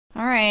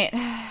Alright,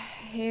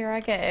 here I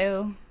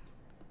go.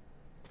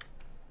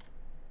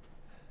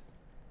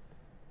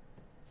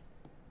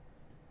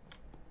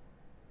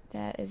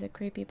 That is a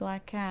creepy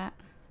black cat.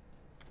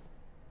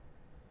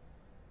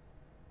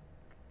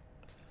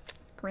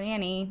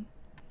 Granny.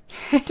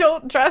 I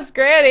don't trust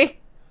Granny.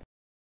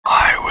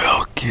 I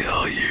will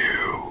kill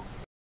you.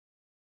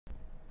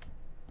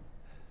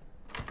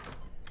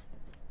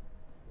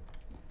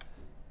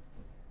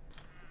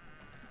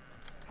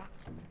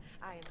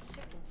 I am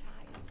sick and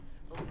tired.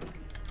 Oh,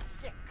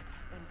 sick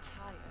and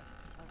tired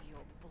of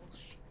your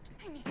bullshit.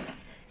 I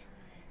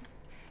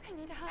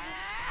need a hug.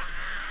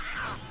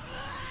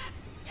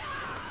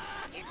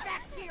 Get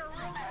back to your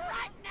room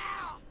right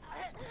now.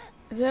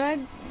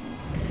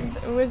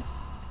 It was...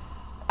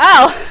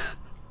 Oh!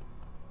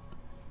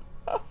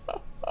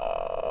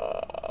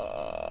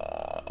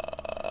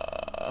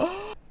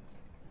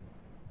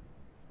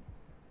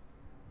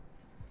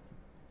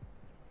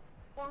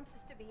 Wants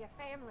us to be a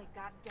family,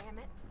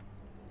 goddammit.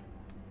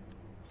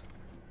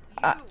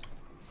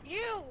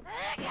 You!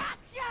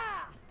 Gotcha!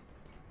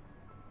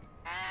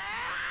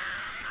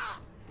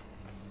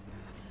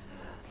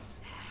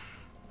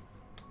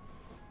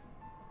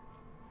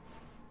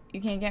 You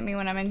can't get me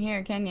when I'm in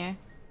here, can you?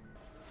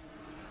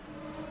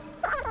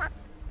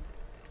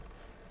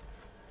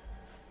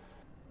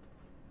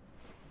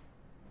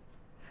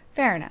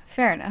 Fair enough,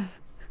 fair enough.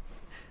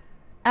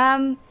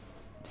 Ah!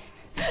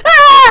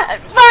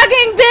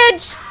 Fucking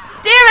bitch!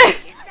 Damn it!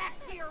 Get back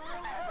to your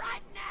room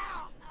right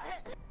now.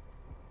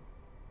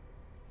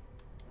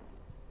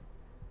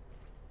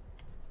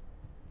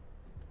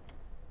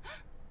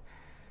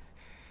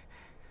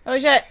 Oh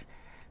shit.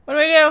 What do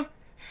I do?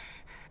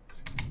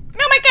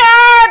 Oh my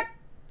god!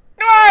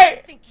 I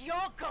No! think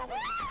you're going.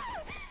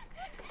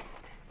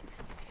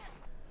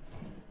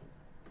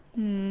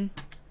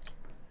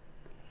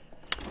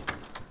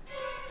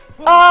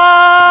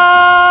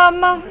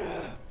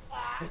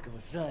 Heck of a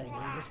thing,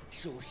 man.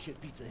 Sure shit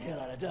beats the hell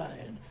out of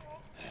dying.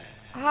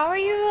 How are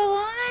you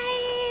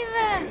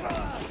alive?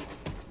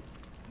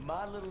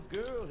 My little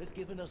girl has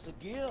given us a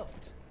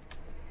gift.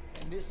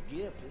 And this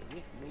gift is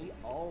with me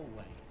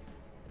always.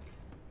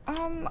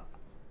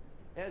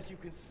 As you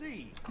can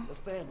see, the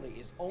family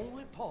is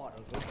only part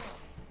of it.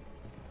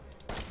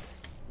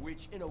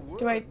 Which in a word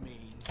Do I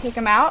means... take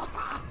him out?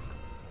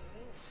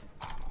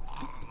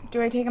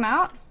 Do I take him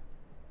out?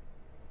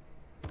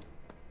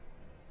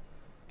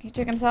 He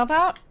took himself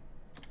out?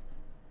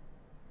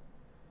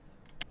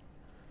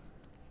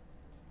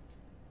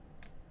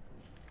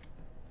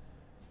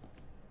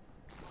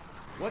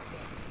 What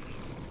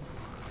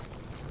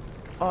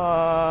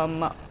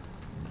the...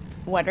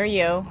 What are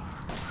you?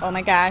 Oh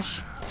my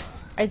gosh.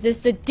 Is this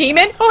the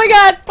demon? Oh my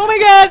god! Oh my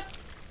god!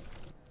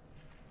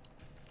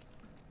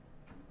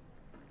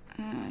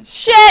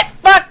 Shit!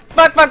 Fuck!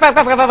 Fuck, fuck, fuck,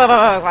 fuck, fuck, fuck, fuck,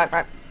 fuck, fuck,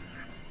 fuck.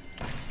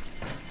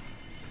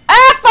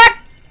 Ah, fuck!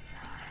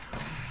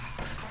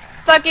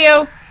 Fuck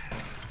you!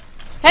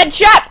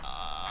 Headshot!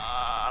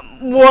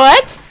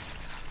 What?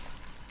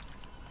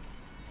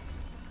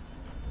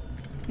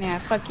 Yeah,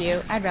 fuck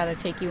you. I'd rather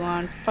take you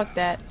on. Fuck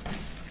that.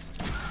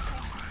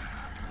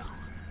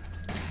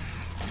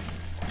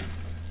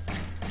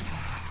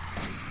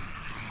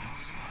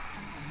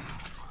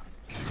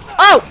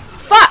 Oh!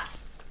 Fuck!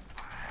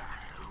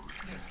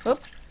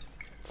 Oop.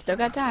 Still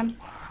got time.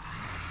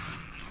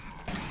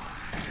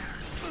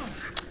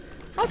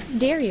 How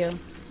dare you?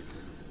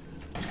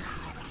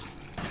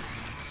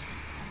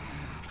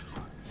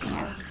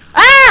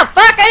 Ah!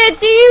 Fuck! I didn't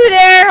see you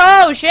there!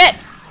 Oh, shit!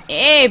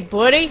 Hey,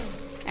 buddy!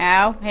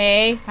 Ow.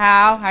 Hey.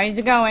 How? How's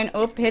it going?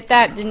 Oop, hit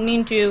that. Didn't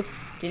mean to.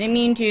 Didn't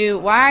mean to.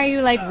 Why are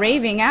you, like,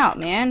 raving out,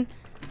 man?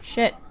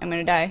 Shit. I'm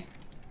gonna die.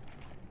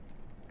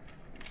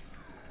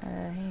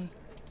 Hey.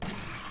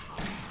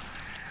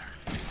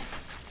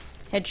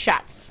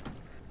 Headshots.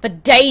 For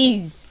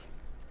days.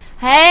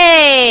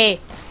 Hey!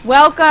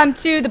 Welcome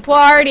to the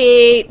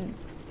party.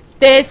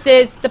 This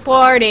is the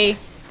party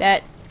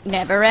that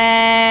never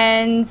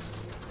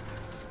ends.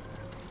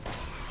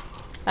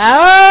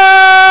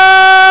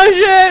 Oh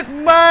shit!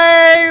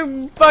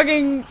 My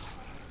fucking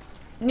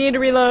need to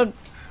reload.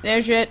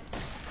 There, shit.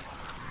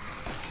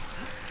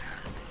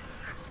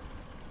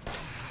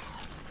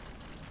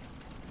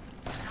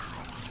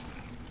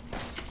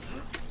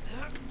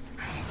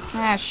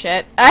 Ah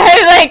shit!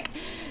 I like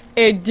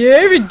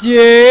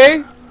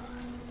day.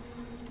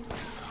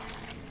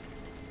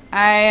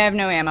 I have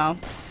no ammo.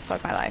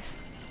 Fuck my life.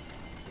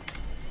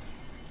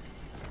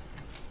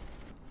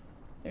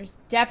 There's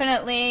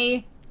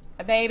definitely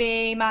a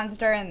baby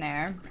monster in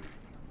there.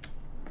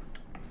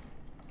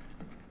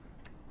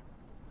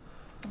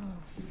 Oh,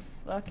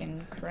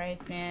 fucking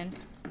Christ, man.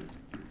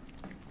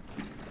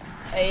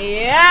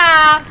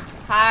 Yeah!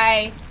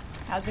 Hi.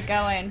 How's it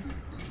going?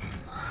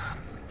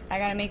 I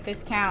gotta make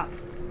this count.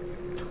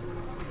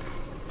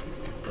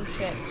 Oh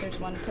shit, there's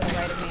one to the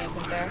right of me,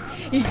 isn't there?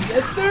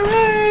 Yes, there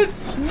is!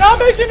 I'm not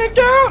making it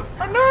count!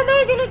 I'm not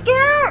making it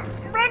count!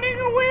 I'm running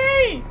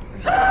away!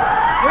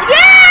 You're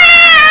dead!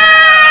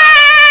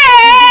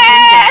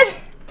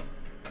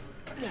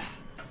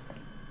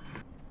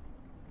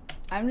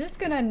 I'm just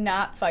gonna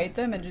not fight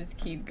them and just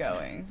keep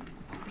going.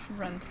 Just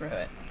run through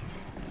it.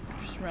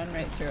 Just run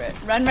right through it.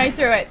 Run right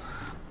through it.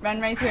 Run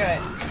right through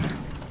it.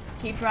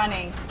 Keep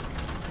running.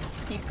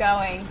 Keep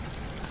going.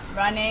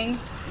 Running.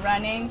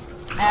 Running.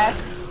 F.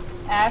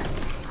 F.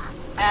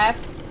 F.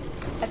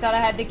 I thought I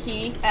had the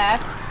key.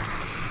 F.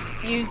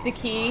 Use the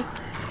key.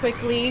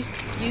 Quickly.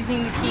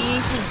 Using the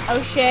key.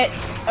 Oh shit.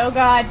 Oh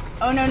god.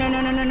 Oh no no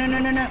no no no no no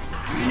no no.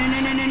 No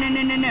no no no no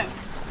no no no.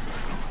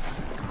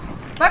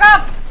 Fuck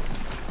off!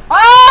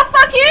 Oh,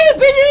 fuck you,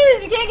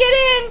 bitches! You can't get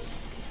in!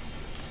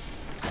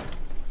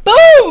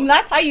 Boom!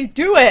 That's how you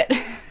do it!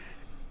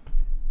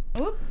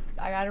 Oop,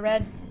 I got a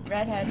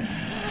redhead.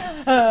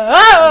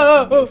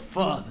 Oh!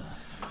 Father.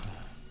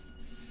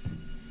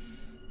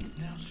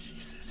 Now she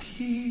says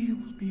he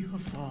will be her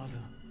father.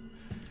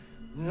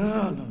 No,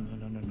 no, no,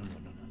 no, no, no,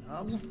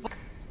 no, no, no.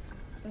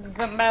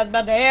 Something bad's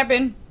about to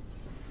happen.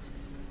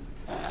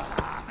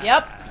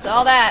 Yep,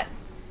 saw that.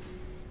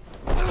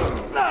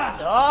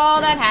 Saw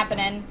that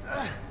happening.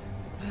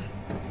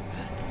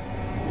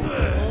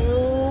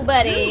 Oh,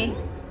 buddy.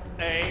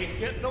 Hey,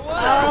 get in the way.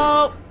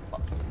 Oh,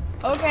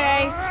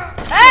 okay.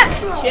 Ah,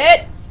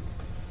 shit.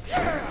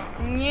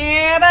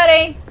 Yeah,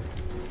 buddy.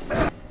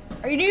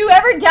 Do you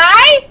ever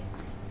die?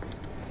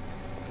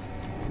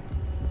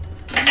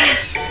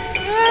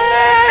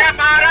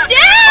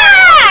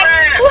 Jack!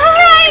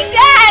 Why,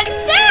 Dad?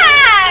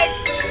 Jack!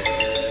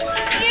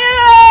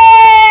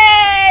 Yes!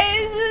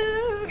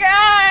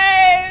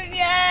 Subscribe!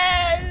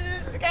 Yes!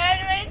 Subscribe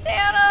to my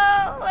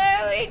channel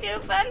where we do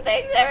fun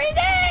things every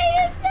day.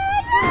 It's so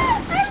fun!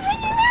 I'm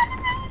thinking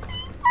about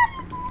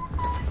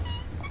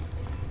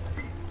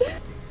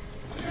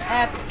the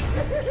F.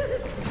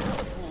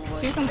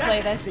 You can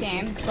play this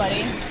game,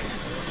 buddy.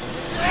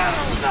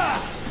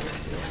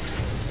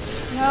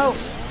 No.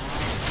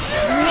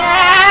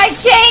 Yeah,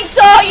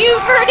 chainsaw you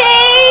for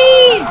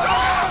days!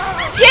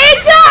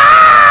 Chainsaw!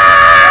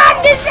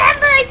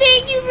 December,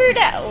 thank you for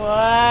that.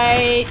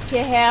 What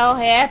the hell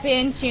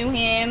happened to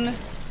him?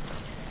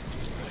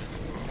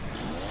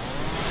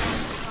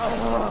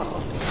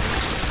 Oh.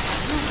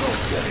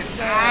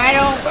 I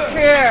don't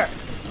care.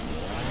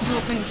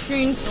 Fucking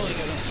chainsaw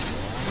you.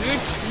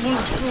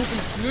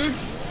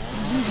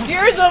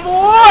 Gears of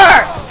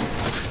War!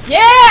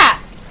 Yeah!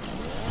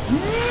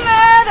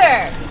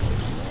 Mother!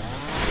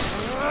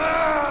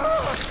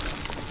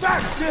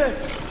 That's it!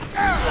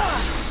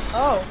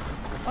 Oh.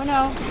 Oh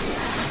no.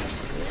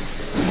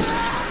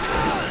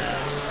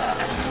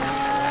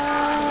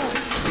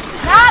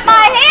 Not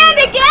my hand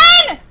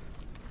again!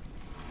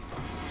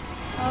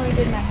 Oh, he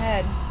did my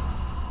head.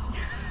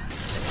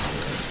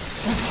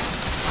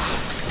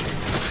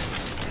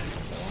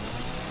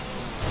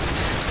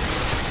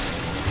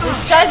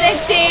 This doesn't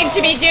seem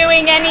to be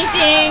doing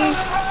anything.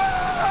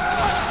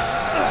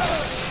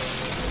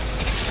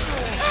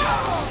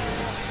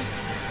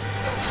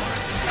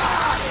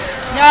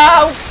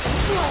 No,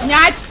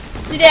 not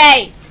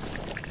today.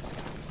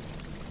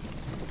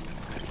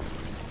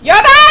 Your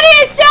body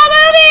is still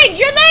moving.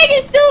 Your leg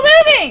is still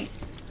moving.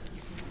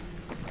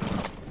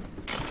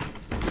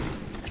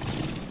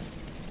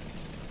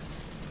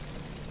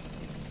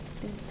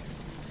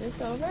 Is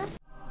this over?